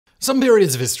Some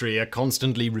periods of history are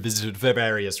constantly revisited for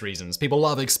various reasons. People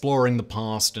love exploring the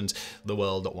past and the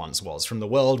world that once was, from the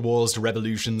world wars to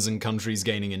revolutions and countries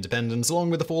gaining independence,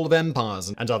 along with the fall of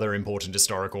empires and other important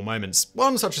historical moments.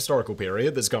 One such historical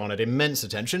period that's garnered immense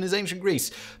attention is ancient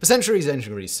Greece. For centuries,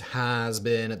 ancient Greece has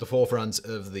been at the forefront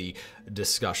of the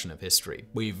discussion of history.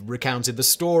 We've recounted the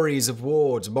stories of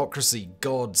war, democracy,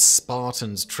 gods,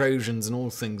 Spartans, Trojans, and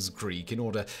all things Greek in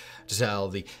order to tell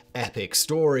the epic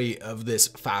story of this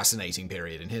fascinating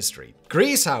period in history.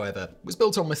 Greece, however, was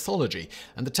built on mythology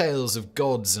and the tales of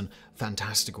gods and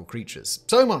fantastical creatures,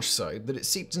 so much so that it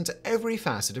seeped into every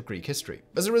facet of Greek history.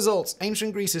 As a result,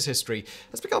 ancient Greece's history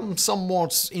has become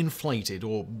somewhat inflated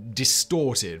or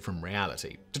distorted from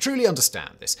reality. To truly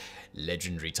understand this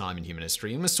legendary time in human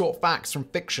history, you must sort facts from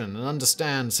fiction and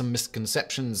understand some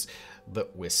misconceptions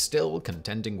that we're still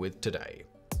contending with today.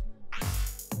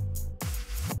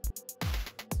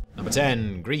 Number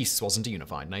 10. Greece wasn't a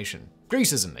unified nation.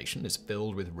 Greece as a nation is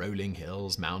filled with rolling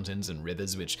hills, mountains, and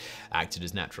rivers which acted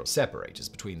as natural separators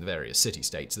between the various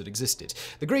city-states that existed.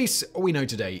 The Greece we know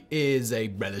today is a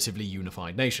relatively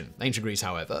unified nation. Ancient Greece,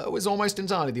 however, was almost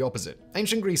entirely the opposite.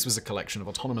 Ancient Greece was a collection of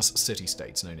autonomous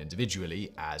city-states known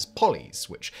individually as polis,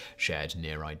 which shared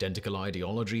near-identical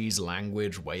ideologies,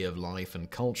 language, way of life,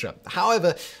 and culture.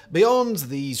 However, beyond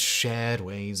these shared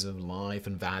ways of life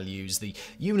and values, the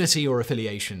unity or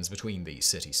affiliations between these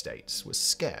city-states was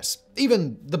scarce.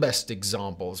 Even the best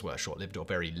examples were short-lived or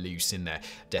very loose in their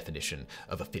definition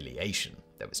of affiliation.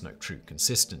 There was no true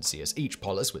consistency, as each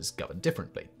polis was governed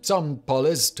differently. Some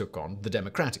polis took on the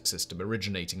democratic system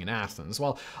originating in Athens,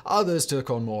 while others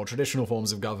took on more traditional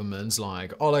forms of government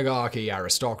like oligarchy,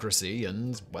 aristocracy,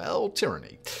 and, well,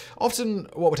 tyranny. Often,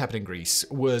 what would happen in Greece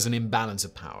was an imbalance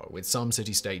of power, with some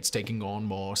city-states taking on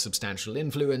more substantial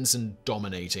influence and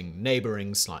dominating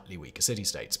neighboring, slightly weaker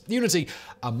city-states. Unity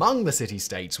among the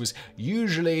city-states was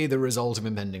usually the result of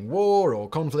impending war or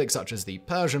conflict, such as the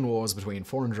Persian Wars between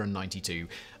 492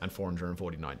 and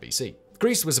 449 BC.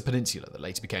 Greece was a peninsula that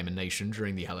later became a nation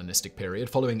during the Hellenistic period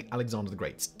following Alexander the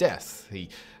Great's death. He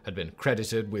had been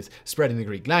credited with spreading the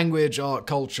Greek language, art,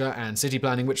 culture, and city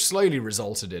planning, which slowly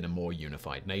resulted in a more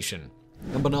unified nation.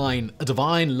 Number 9. A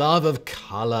divine love of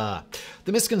color.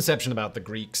 The misconception about the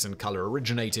Greeks and color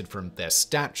originated from their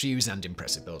statues and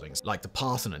impressive buildings, like the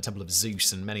Parthenon, Temple of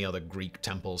Zeus, and many other Greek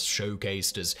temples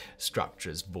showcased as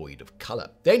structures void of color.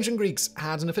 The ancient Greeks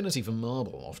had an affinity for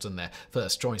marble, often their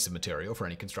first choice of material for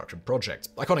any construction project.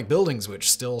 Iconic buildings which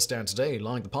still stand today,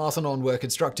 like the Parthenon, were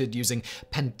constructed using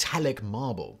pentelic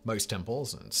marble. Most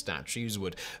temples and statues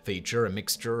would feature a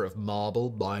mixture of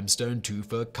marble, limestone,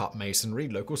 tufa, cut masonry,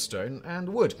 local stone, and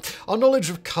wood. Our knowledge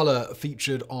of color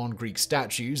featured on Greek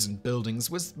statues and buildings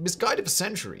was misguided for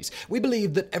centuries. We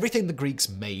believed that everything the Greeks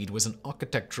made was an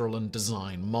architectural and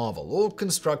design marvel, all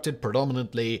constructed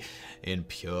predominantly in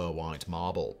pure white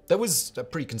marble. There was a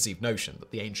preconceived notion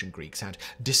that the ancient Greeks had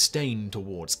disdain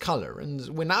towards color, and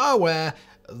we're now aware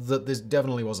that this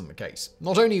definitely wasn't the case.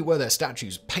 Not only were their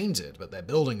statues painted, but their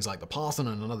buildings like the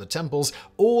Parthenon and other temples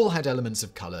all had elements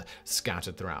of color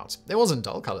scattered throughout. There wasn't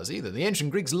dull colors either. The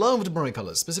ancient Greeks loved bright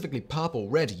colors, specifically purple,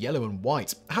 red, yellow, and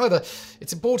white. However,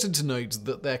 it's important to note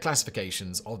that their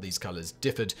classifications of these colors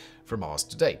differed from ours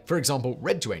today. For example,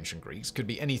 red to ancient Greeks could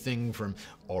be anything from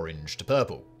orange to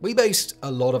purple. We based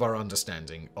a lot of our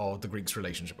understanding of the Greeks'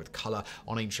 relationship with color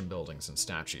on ancient buildings and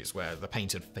statues, where the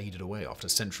paint had faded away after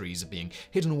centuries of being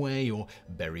hidden away or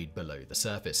buried below the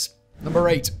surface. Number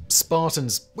 8.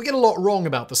 Spartans. We get a lot wrong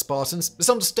about the Spartans. It's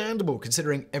understandable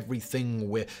considering everything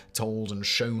we're told and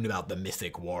shown about the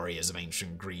mythic warriors of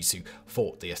ancient Greece who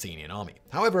fought the Athenian army.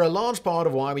 However, a large part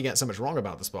of why we get so much wrong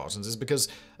about the Spartans is because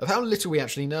of how little we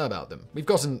actually know about them. We've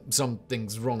gotten some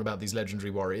things wrong about these legendary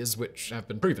warriors, which have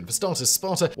been proven. For starters,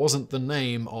 Sparta wasn't the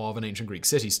name of an ancient Greek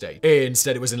city-state.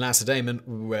 Instead, it was in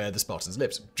Lacedaemon, where the Spartans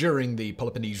lived. During the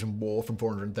Peloponnesian War from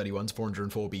 431 to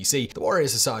 404 BC, the warrior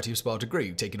society of Sparta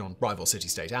grew, taking on rival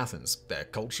city-state Athens. Their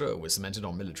culture was cemented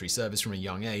on military service from a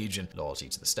young age and loyalty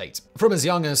to the state. From as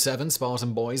young as 7,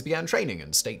 Spartan boys began training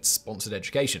and state-sponsored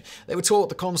education. They were taught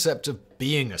the concept of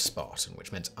being a Spartan,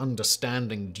 which meant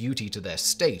understanding duty to their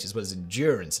state as well as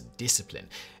endurance and discipline.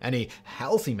 Any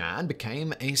healthy man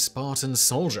became a Spartan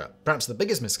soldier. Perhaps the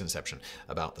biggest misconception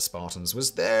about the Spartans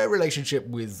was their relationship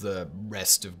with the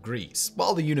rest of Greece.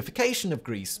 While the unification of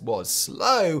Greece was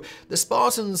slow, the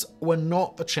Spartans were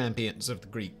not the champions of the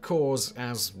Greek cause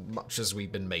as much as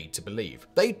we've been made to believe.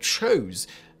 They chose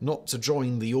not to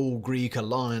join the all-Greek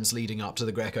alliance leading up to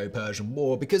the Greco-Persian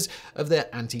War because of their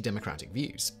anti-democratic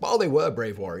views. While they were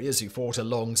brave warriors who fought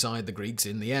alongside the Greeks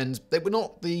in the end, they were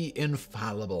not the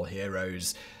infallible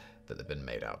heroes that they've been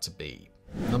made out to be.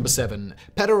 Number 7.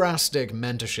 Pederastic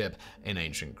mentorship in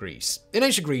ancient Greece. In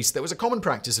ancient Greece, there was a common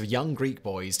practice of young Greek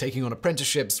boys taking on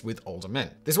apprenticeships with older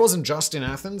men. This wasn't just in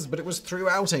Athens, but it was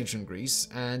throughout ancient Greece,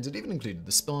 and it even included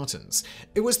the Spartans.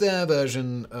 It was their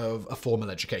version of a formal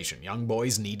education. Young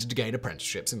boys needed to gain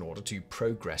apprenticeships in order to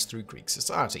progress through Greek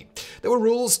society. There were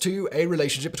rules to a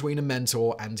relationship between a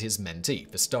mentor and his mentee.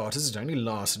 For starters, it only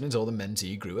lasted until the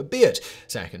mentee grew a beard.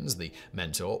 Second, the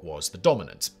mentor was the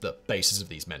dominant. The basis of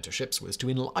these mentorships was to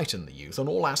enlighten the youth on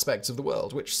all aspects of the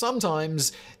world, which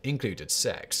sometimes included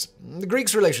sex. The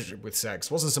Greeks' relationship with sex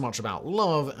wasn't so much about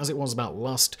love as it was about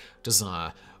lust,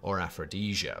 desire, or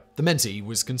aphrodisia. The mentee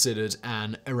was considered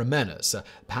an eromenos, a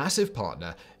passive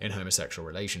partner in homosexual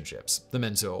relationships. The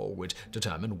mentor would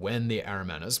determine when the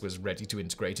eromenos was ready to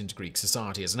integrate into Greek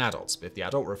society as an adult. If the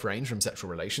adult refrained from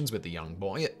sexual relations with the young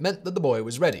boy, it meant that the boy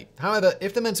was ready. However,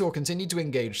 if the mentor continued to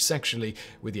engage sexually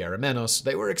with the eromenos,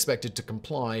 they were expected to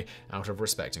comply out of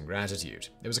respect and gratitude.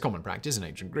 It was a common practice in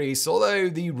ancient Greece, although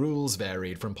the rules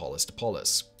varied from polis to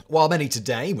polis. While many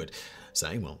today would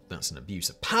saying, well, that's an abuse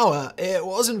of power, it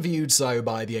wasn't viewed so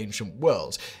by the ancient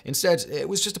world. Instead, it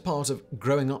was just a part of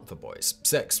growing up for boys.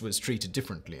 Sex was treated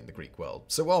differently in the Greek world,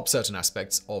 so while certain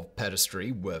aspects of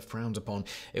pederasty were frowned upon,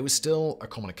 it was still a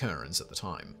common occurrence at the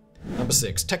time. Number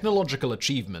 6. Technological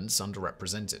achievements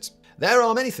underrepresented. There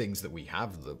are many things that we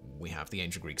have the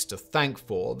ancient Greeks to thank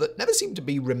for that never seem to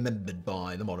be remembered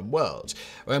by the modern world.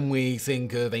 When we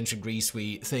think of ancient Greece,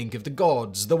 we think of the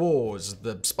gods, the wars,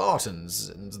 the Spartans,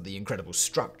 and the incredible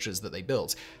structures that they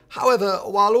built. However,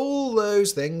 while all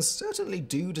those things certainly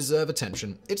do deserve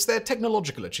attention, it's their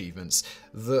technological achievements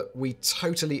that we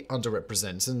totally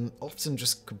underrepresent and often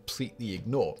just completely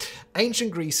ignore.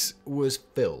 Ancient Greece was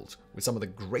filled with some of the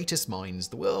greatest minds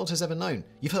the world has ever known.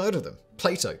 You've heard of them.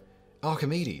 Plato,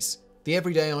 Archimedes. The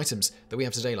everyday items that we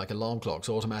have today, like alarm clocks,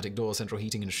 automatic doors, central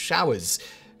heating, and showers,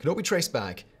 can all be traced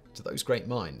back to those great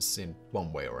minds in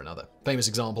one way or another. Famous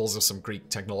examples of some Greek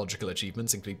technological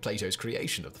achievements include Plato's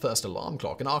creation of the first alarm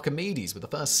clock and Archimedes with the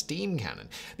first steam cannon.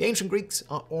 The ancient Greeks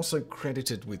are also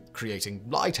credited with creating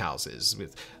lighthouses,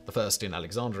 with the first in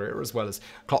Alexandria, as well as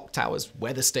clock towers,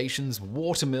 weather stations,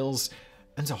 water mills,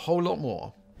 and a whole lot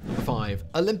more. Number 5.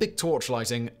 Olympic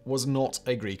torchlighting was not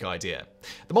a Greek idea.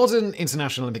 The modern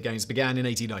International Olympic Games began in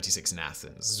 1896 in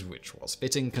Athens, which was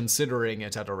fitting considering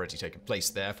it had already taken place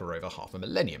there for over half a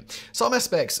millennium. Some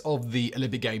aspects of the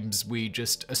Olympic Games we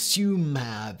just assume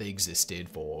have existed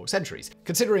for centuries.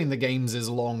 Considering the Games'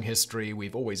 long history,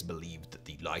 we've always believed that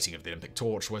the lighting of the Olympic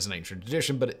torch was an ancient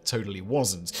tradition, but it totally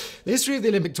wasn't. The history of the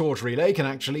Olympic torch relay can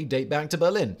actually date back to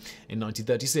Berlin. In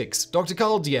 1936, Dr.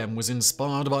 Karl Diem was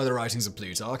inspired by the writings of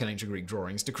Plutarch and ancient Greek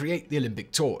drawings to create the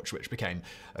Olympic torch, which became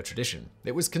a tradition.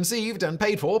 It was conceived and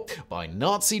paid for by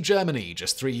Nazi Germany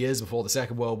just 3 years before the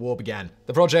Second World War began.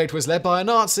 The project was led by a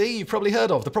Nazi you've probably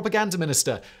heard of, the propaganda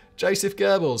minister, Joseph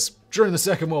Goebbels. During the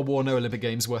Second World War, no Olympic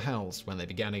Games were held. When they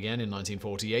began again in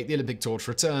 1948, the Olympic torch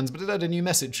returns, but it had a new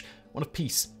message, one of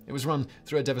peace. It was run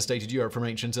through a devastated Europe from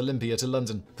ancient Olympia to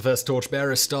London. The first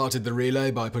torchbearer started the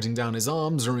relay by putting down his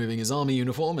arms, removing his army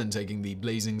uniform, and taking the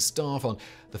blazing staff on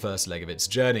the first leg of its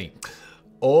journey.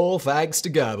 All thanks to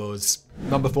Goebbels.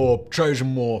 Number 4.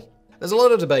 Trojan War. There's a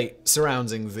lot of debate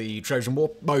surrounding the Trojan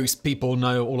War. Most people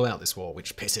know all about this war,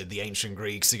 which pitted the ancient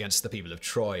Greeks against the people of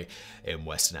Troy in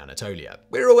western Anatolia.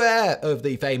 We're aware of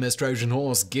the famous Trojan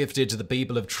horse gifted to the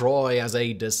people of Troy as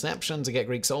a deception to get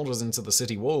Greek soldiers into the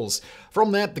city walls.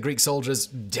 From there, the Greek soldiers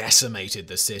decimated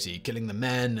the city, killing the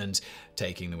men and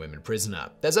taking the women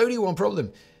prisoner. There's only one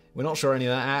problem. We're not sure any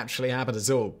of that actually happened at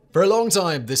all. For a long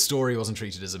time, this story wasn't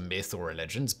treated as a myth or a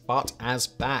legend, but as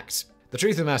fact. The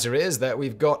truth of the matter is that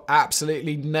we've got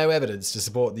absolutely no evidence to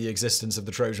support the existence of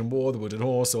the Trojan War, the wooden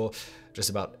horse, or just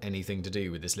about anything to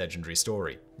do with this legendary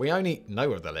story. We only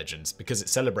know of the legends because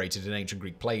it's celebrated in ancient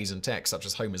Greek plays and texts such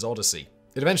as Homer's Odyssey.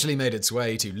 It eventually made its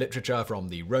way to literature from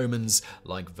the Romans,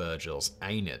 like Virgil's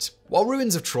Aeneid. While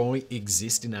ruins of Troy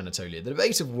exist in Anatolia, the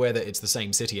debate of whether it's the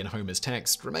same city in Homer's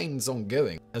text remains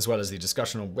ongoing, as well as the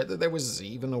discussion on whether there was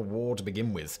even a war to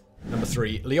begin with. Number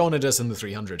 3. Leonidas and the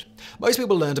 300. Most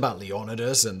people learned about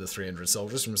Leonidas and the 300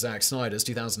 soldiers from Zack Snyder's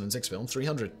 2006 film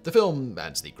 300. The film,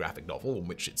 and the graphic novel on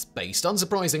which it's based,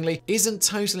 unsurprisingly, isn't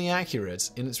totally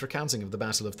accurate in its recounting of the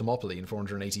Battle of Thermopylae in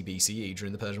 480 BCE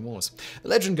during the Persian Wars. The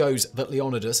legend goes that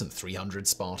Leonidas and 300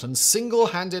 Spartans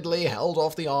single-handedly held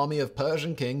off the army of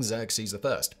Persian king Xerxes Xerxes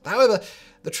I. However,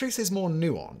 the truth is more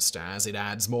nuanced, as it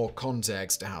adds more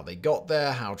context to how they got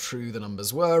there, how true the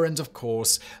numbers were, and of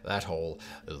course, that whole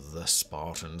 "the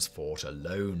Spartans fought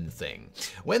alone" thing.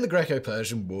 When the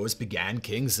Greco-Persian Wars began,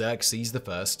 King Xerxes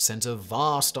I sent a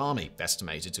vast army,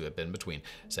 estimated to have been between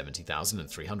 70,000 and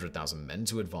 300,000 men,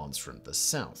 to advance from the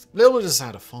south. Leonidas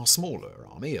had a far smaller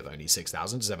army of only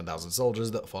 6,000 to 7,000 soldiers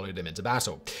that followed him into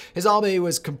battle. His army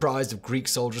was comprised of Greek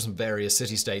soldiers from various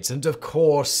city-states, and of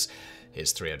course,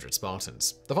 his 300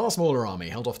 Spartans. The far smaller army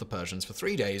held off the Persians for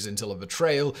 3 days until a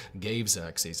betrayal gave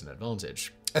Xerxes an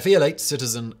advantage. A Phyolate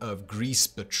citizen of Greece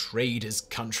betrayed his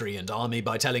country and army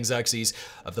by telling Xerxes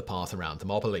of the path around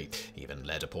Thermopylae. He even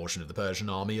led a portion of the Persian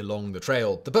army along the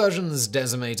trail. The Persians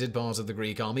decimated part of the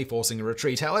Greek army, forcing a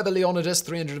retreat. However, Leonidas,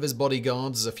 300 of his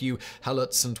bodyguards, a few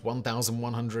Helots, and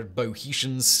 1,100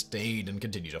 Boeotians stayed and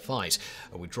continued to fight.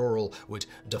 A withdrawal would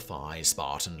defy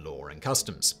Spartan law and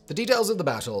customs. The details of the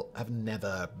battle have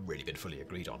never really been fully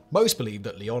agreed on. Most believe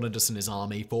that Leonidas and his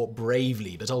army fought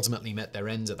bravely, but ultimately met their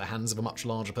ends at the hands of a much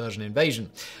larger Persian invasion.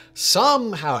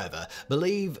 Some, however,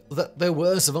 believe that there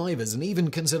were survivors and even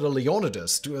consider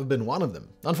Leonidas to have been one of them.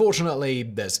 Unfortunately,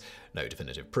 there's no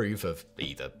definitive proof of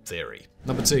either theory.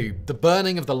 Number 2. The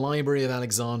burning of the Library of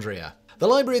Alexandria. The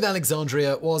Library of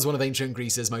Alexandria was one of ancient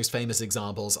Greece's most famous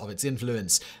examples of its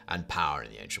influence and power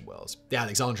in the ancient world. The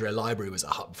Alexandria Library was a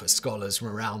hub for scholars from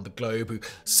around the globe who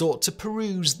sought to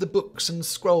peruse the books and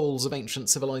scrolls of ancient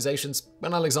civilizations.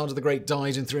 When Alexander the Great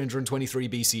died in 323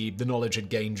 BC, the knowledge had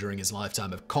gained during his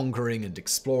lifetime of conquering and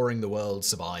exploring the world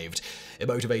survived. It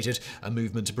motivated a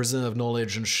movement to preserve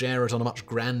knowledge and share it on a much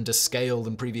grander scale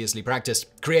than previously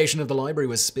practiced. Creation of the library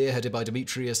was spearheaded by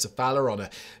Demetrius of Phaleron, a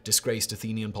disgraced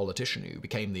Athenian politician who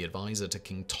became the advisor to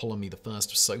King Ptolemy I of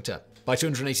Sota. By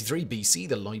 283 BC,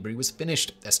 the library was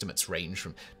finished. Estimates range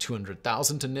from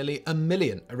 200,000 to nearly 1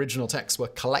 million original texts were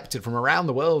collected from around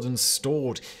the world and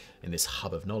stored in this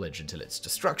hub of knowledge until its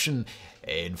destruction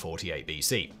in 48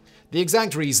 BC. The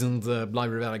exact reason the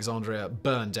Library of Alexandria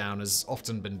burned down has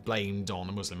often been blamed on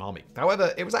a Muslim army.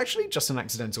 However, it was actually just an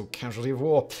accidental casualty of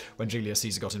war. When Julius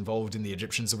Caesar got involved in the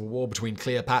Egyptian civil war between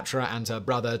Cleopatra and her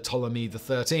brother Ptolemy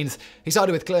XIII, he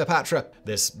sided with Cleopatra.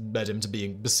 This led him to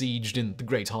being besieged in the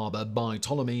Great Harbour by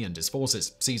Ptolemy and his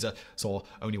forces. Caesar saw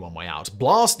only one way out: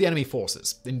 blast the enemy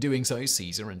forces. In doing so,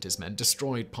 Caesar and his men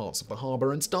destroyed parts of the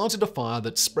harbour and started a fire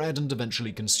that spread and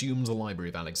eventually consumed the Library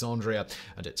of Alexandria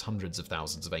and its hundreds of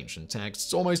thousands of ancient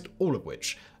texts, almost all of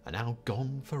which are now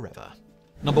gone forever.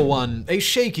 Number 1. A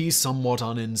shaky, somewhat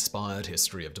uninspired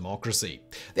history of democracy.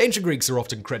 The ancient Greeks are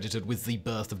often credited with the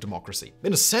birth of democracy.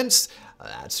 In a sense,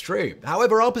 that's true.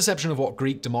 However, our perception of what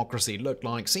Greek democracy looked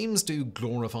like seems to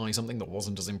glorify something that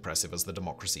wasn't as impressive as the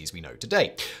democracies we know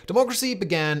today. Democracy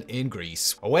began in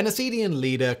Greece when Athenian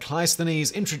leader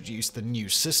Cleisthenes introduced the new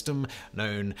system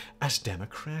known as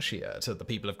democratia to the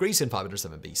people of Greece in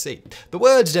 507 BC. The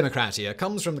word demokratia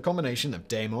comes from the combination of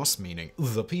demos, meaning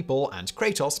the people, and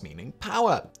kratos, meaning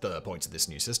power. The point of this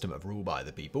new system of rule by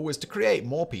the people was to create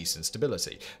more peace and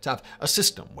stability, to have a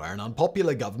system where an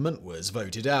unpopular government was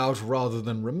voted out rather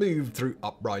than removed through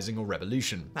uprising or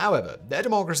revolution. However, their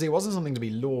democracy wasn't something to be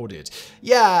lauded.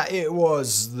 Yeah, it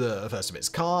was the first of its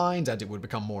kind, and it would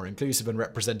become more inclusive and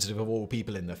representative of all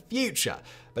people in the future.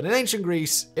 But in ancient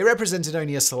Greece, it represented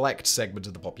only a select segment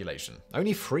of the population.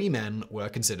 Only free men were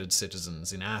considered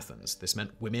citizens in Athens. This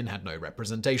meant women had no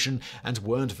representation and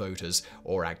weren't voters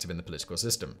or active in the political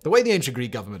system. The way the ancient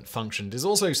Greek government functioned is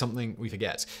also something we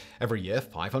forget. Every year,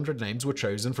 500 names were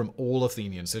chosen from all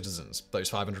Athenian citizens. Those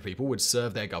 500 people would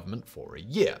serve their government for a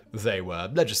year. They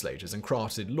were legislators and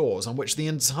crafted laws on which the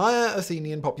entire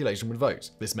Athenian population would vote.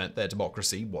 This meant their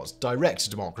democracy was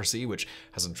direct democracy, which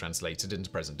hasn't translated into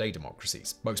present-day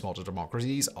democracies. Most modern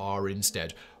democracies are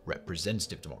instead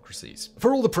representative democracies.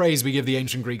 For all the praise we give the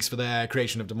ancient Greeks for their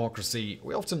creation of democracy,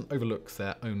 we often overlook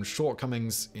their own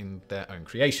shortcomings in their own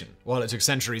creation. While it took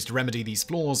centuries to remedy these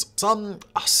flaws, some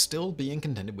are still being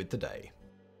contended with today.